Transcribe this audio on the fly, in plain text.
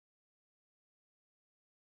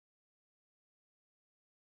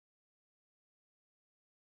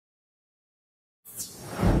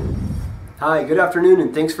Hi, good afternoon,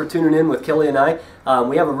 and thanks for tuning in with Kelly and I.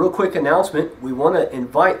 We have a real quick announcement. We want to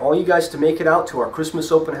invite all you guys to make it out to our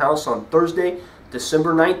Christmas open house on Thursday,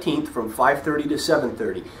 December 19th from 5:30 to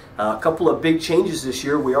 7:30. A couple of big changes this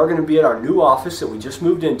year. We are going to be at our new office that we just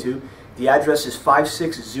moved into. The address is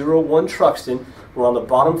 5601 Truxtun. We're on the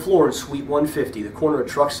bottom floor in Suite 150, the corner of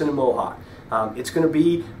Truxtun and Mohawk. It's going to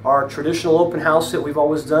be our traditional open house that we've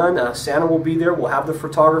always done. Santa will be there. We'll have the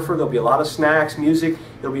photographer. There'll be a lot of snacks, music.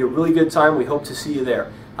 It'll be a really good time. We hope to see you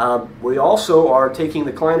there. We also are taking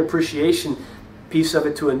the client appreciation piece of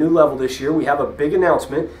it to a new level this year. We have a big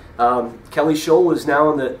announcement. Kelly Scholl is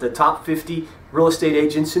now in the top 50 real estate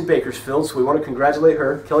agents in Bakersfield, so we want to congratulate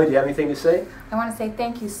her. Kelly, do you have anything to say? I want to say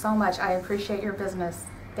thank you so much. I appreciate your business.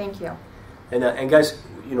 Thank you. And guys,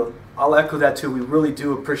 you know, I'll echo that too. We really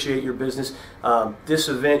do appreciate your business. This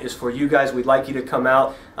event is for you guys. We'd like you to come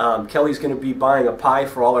out. Kelly's going to be buying a pie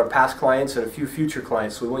for all our past clients and a few future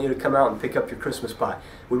clients. So we want you to come out and pick up your Christmas pie.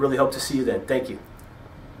 We really hope to see you then. Thank you.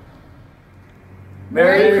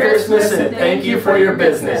 Merry Christmas and thank you for your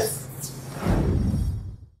business.